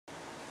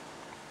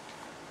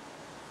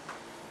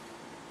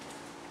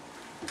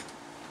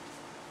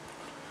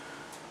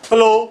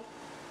Hello,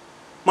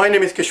 my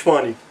name is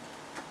Keshwani.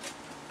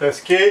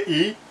 That's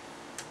Keshwani,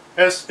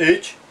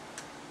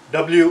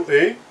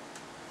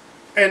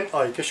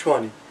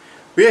 Keshwani.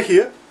 We are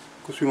here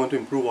because we want to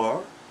improve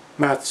our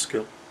math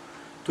skill.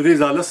 Today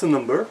is our lesson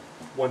number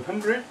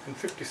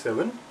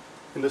 157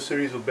 in the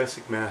series of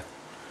basic math.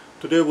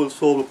 Today we'll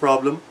solve a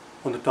problem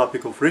on the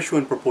topic of ratio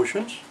and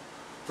proportions.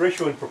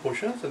 Ratio and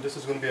proportions, and this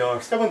is going to be our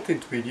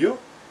 17th video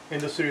in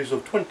the series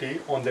of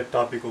 20 on that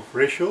topic of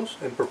ratios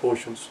and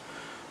proportions.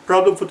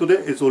 Problem for today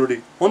is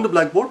already on the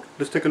blackboard.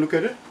 Let's take a look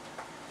at it.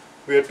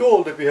 We are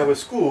told that we have a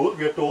school.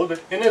 We are told that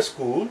in a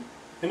school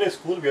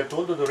we are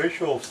told that the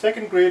ratio of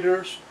second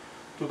graders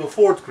to the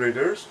fourth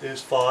graders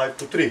is 5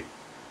 to 3.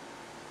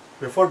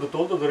 We are further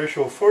told that the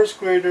ratio of first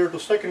grader to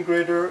second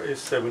grader is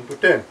 7 to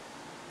 10.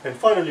 And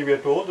finally we are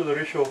told that the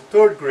ratio of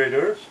third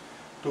graders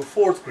to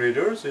fourth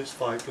graders is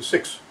 5 to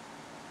 6.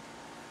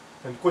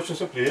 And the question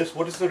simply is,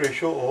 what is the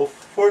ratio of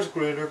first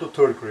grader to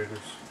third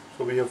graders?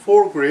 So we have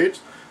 4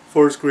 grades: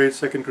 first grade,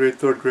 second grade,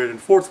 third grade,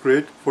 and fourth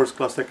grade. First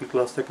class, third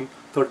class,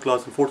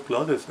 and fourth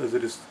class, as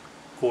it is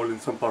called in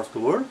some parts of the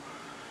world.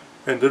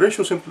 And the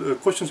ratio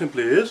question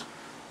simply is,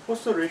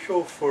 what's the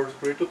ratio of first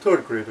grade to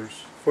third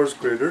graders? First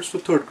graders to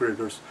third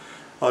graders.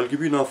 I'll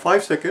give you now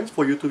 5 seconds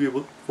for you to be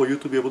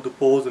able to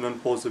pause and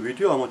unpause the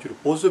video. I want you to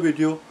pause the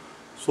video,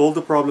 solve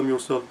the problem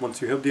yourself.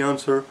 Once you have the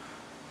answer,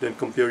 then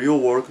compare your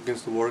work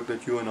against the work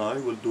that you and I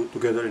will do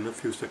together in a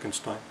few seconds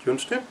time. Do you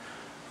understand?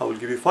 I will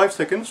give you 5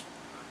 seconds,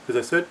 as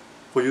I said,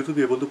 for you to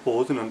be able to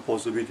pause and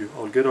unpause the video.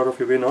 I'll get out of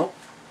your way now.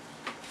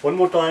 One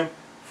more time.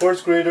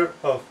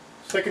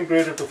 Second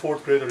grader to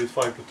fourth grader is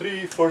 5 to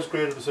 3. First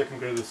grader to second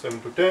grader is 7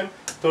 to 10.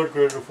 Third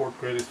grader to fourth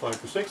grader is 5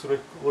 to 6.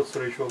 What's the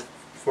ratio of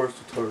first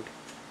to third?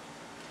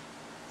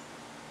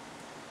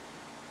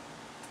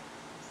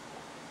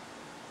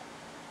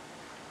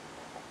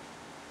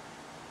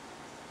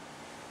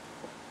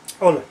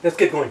 Alright, let's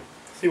get going.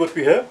 See what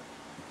we have.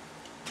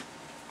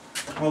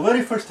 Well,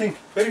 very first thing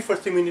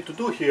we need to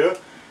do here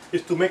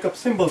is to make up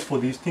symbols for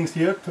these things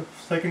here,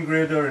 second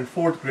grader and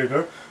fourth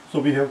grader. So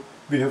we have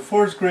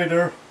first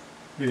grader,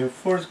 we have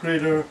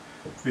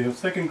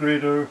second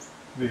grader,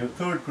 we have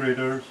third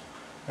graders,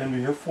 and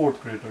we have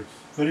fourth graders.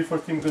 Very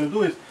first thing we're going to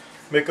do is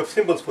make up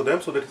symbols for them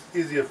so that it's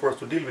easier for us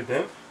to deal with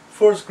them.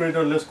 First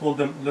grader, let's call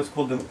them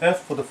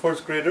F for the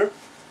first grader.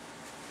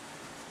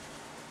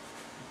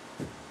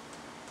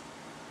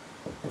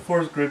 The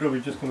first grader,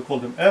 we're just going to call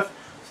them F.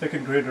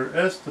 Second grader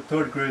S, the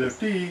third grader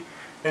T,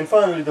 and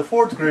finally the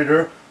fourth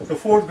grader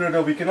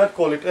we cannot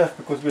call it F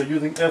because we are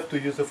using F to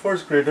use the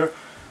first grader.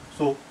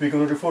 So we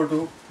will refer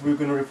to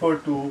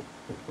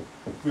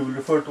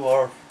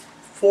our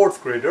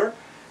fourth grader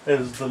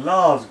as the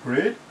last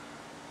grade,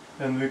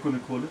 and we're going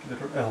to call it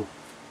letter L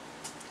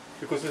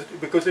because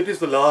it is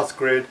the last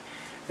grade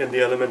in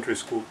the elementary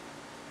school.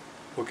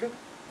 Okay,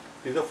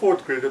 these are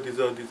fourth graders.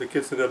 These are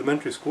kids in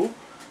elementary school,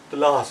 the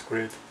last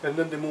grade, and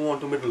then they move on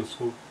to middle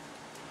school.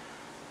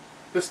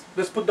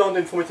 Let's put down the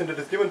information that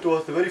is given to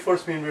us. The very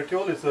first thing we're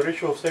told is the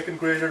ratio of second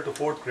grader to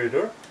fourth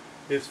grader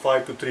is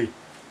 5 to 3.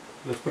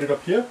 Let's put it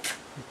up here.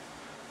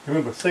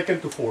 Remember,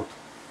 second to fourth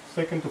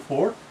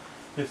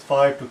is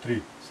 5 to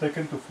 3.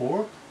 Second to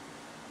fourth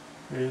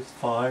is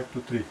 5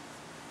 to 3.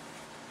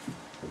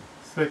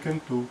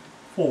 Second to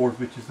fourth,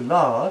 which is the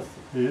last,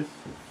 is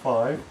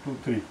 5 to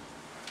 3.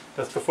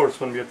 That's the first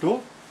one we are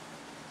told.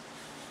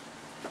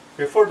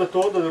 We are further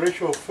told that the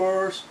ratio of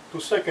first to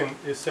second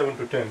is 7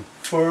 to 10.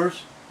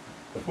 First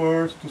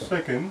to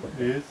second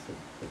is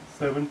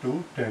 7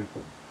 to 10.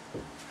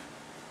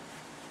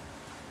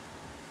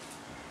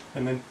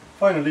 And then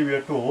finally we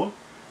are told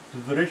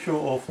that the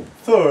ratio of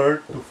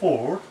third to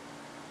fourth,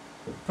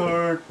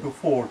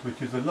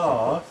 which is the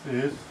last,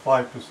 is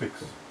 5 to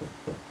 6.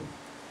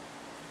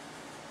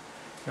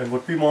 And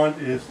what we want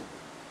is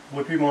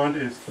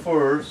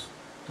first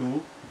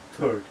to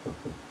third.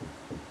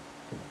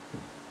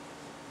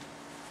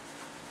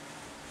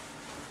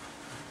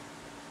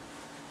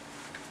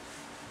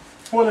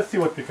 Well, let's see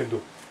what we can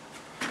do.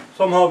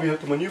 Somehow we have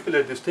to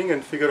manipulate this thing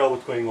and figure out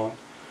what's going on.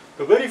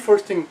 The very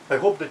first thing, I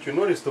hope that you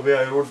noticed the way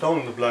I wrote down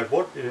on the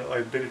blackboard.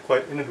 I did it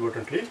quite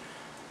inadvertently.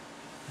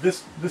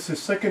 This is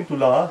second to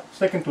last,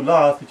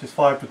 which is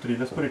 5 to 3.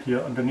 Let's put it here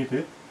underneath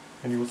it,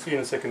 and you will see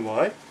in a second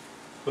why.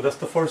 So that's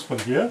the first one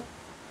here.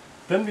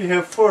 Then we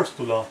have first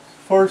to last,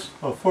 first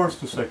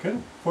to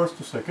second,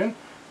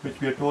 which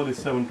we are told is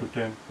 7 to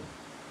 10.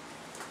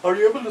 Are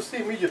you able to see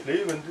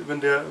immediately when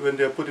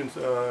they are put in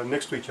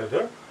next to each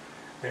other?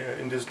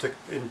 In this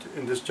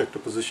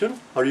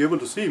juxtaposition, are you able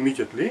to see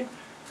immediately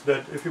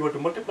that if you were to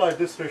multiply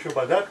this ratio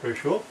by that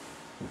ratio,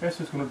 S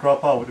is going to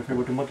drop out if you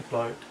were to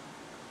multiply it.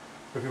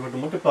 If you were to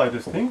multiply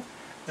this thing,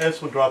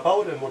 S will drop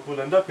out, and what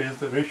will end up is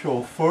the ratio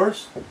of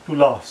first to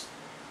last.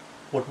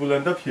 What will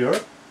end up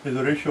here is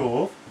the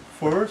ratio of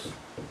first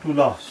to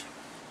last.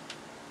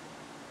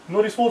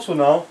 Notice also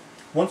now,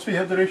 once we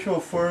have the ratio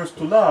of first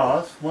to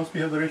last,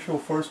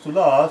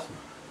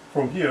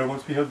 from here,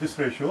 once we have this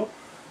ratio,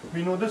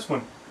 we know this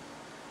one.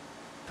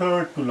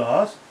 Third to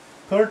last,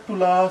 first to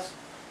last,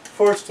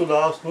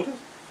 notice,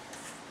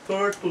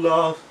 third to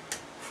last,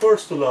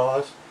 first to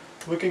last,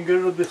 we can get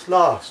rid of this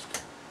last.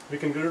 We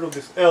can get rid of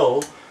this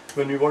L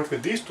when we work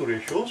with these two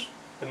ratios,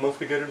 and once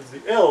we get rid of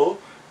the L,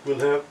 we'll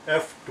have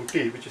F to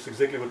T, which is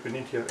exactly what we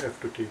need here,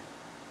 F to T.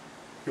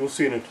 You will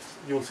see in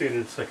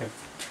a second.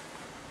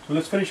 So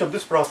let's finish up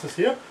this process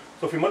here.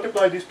 So if we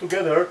multiply these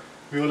together,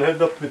 we will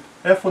end up with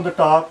F on the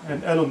top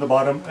and L on the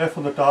bottom, F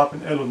on the top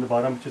and L on the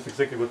bottom, which is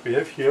exactly what we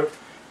have here.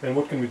 And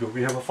what can we do?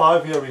 We have a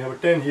 5 here, we have a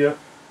 10 here.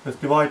 Let's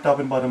divide top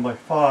and bottom by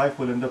 5.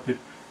 We'll end up with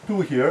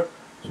 2 here.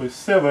 So it's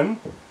 7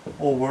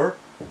 over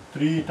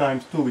 3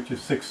 times 2, which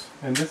is 6.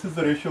 And this is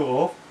the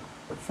ratio of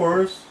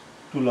first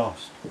to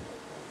last.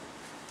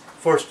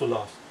 First to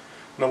last.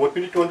 Now what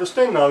we need to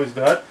understand now is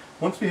that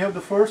once we have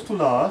the first to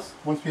last,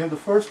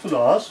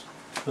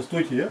 let's do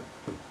it here.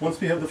 Once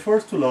we have the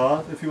first to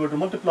last, if you were to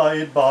multiply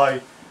it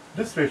by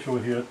this ratio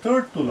here,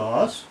 third to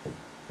last,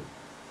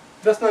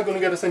 that's not going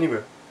to get us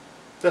anywhere.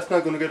 That's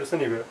not going to get us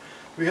anywhere.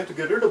 We have to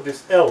get rid of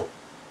this L.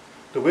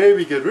 The way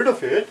we get rid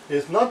of it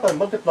is not by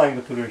multiplying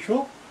the two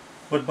ratio,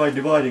 but by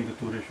dividing the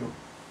two ratio.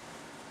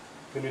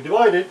 When you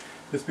divide it,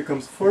 this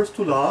becomes first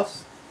to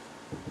last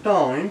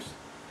times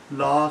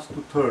last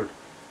to third.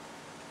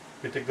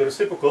 We take the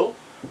reciprocal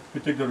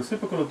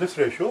of this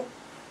ratio,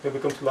 it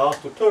becomes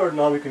last to third.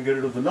 Now we can get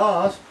rid of the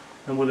last,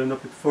 and we'll end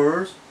up with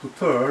first to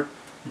third,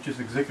 which is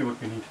exactly what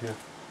we need here.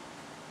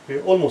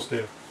 Okay, almost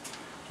there.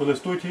 So let's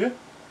do it here.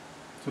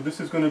 So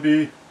this is going to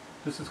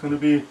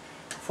be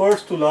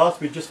first to last.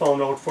 We just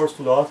found out first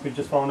to last. We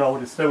just found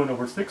out is 7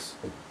 over 6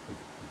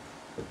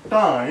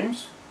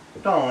 times.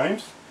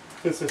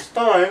 Since it's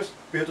times,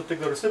 we have to take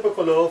the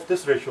reciprocal of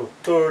this ratio,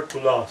 third to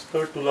last.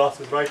 Third to last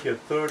is right here.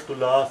 Third to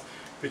last,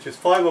 which is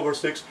 5 over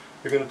 6.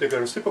 We're going to take a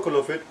reciprocal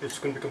of it. It's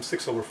going to become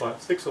 6 over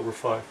 5. 6 over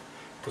 5.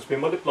 Because we're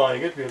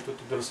multiplying it, we have to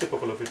take the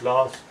reciprocal of it.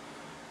 Last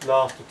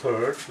to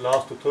third.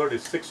 Last to third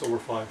is 6 over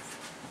 5.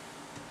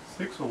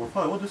 6 over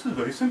 5. Oh, this is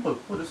very simple.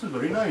 Oh, this is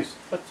very nice.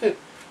 That's it.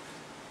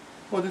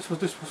 Oh, this was.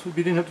 We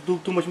didn't have to do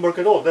too much work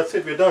at all. That's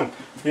it. We're done.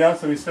 The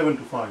answer is 7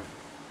 to 5.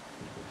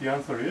 The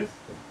answer is,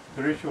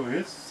 the ratio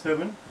is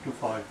 7 to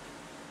 5.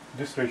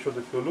 This ratio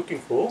that we were looking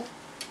for,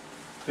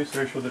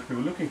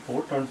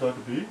 turns out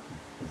to be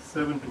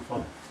 7 to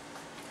 5.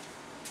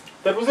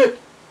 That was it.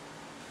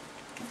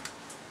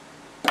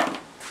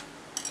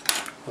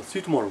 I'll see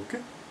you tomorrow,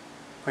 okay?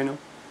 Bye now.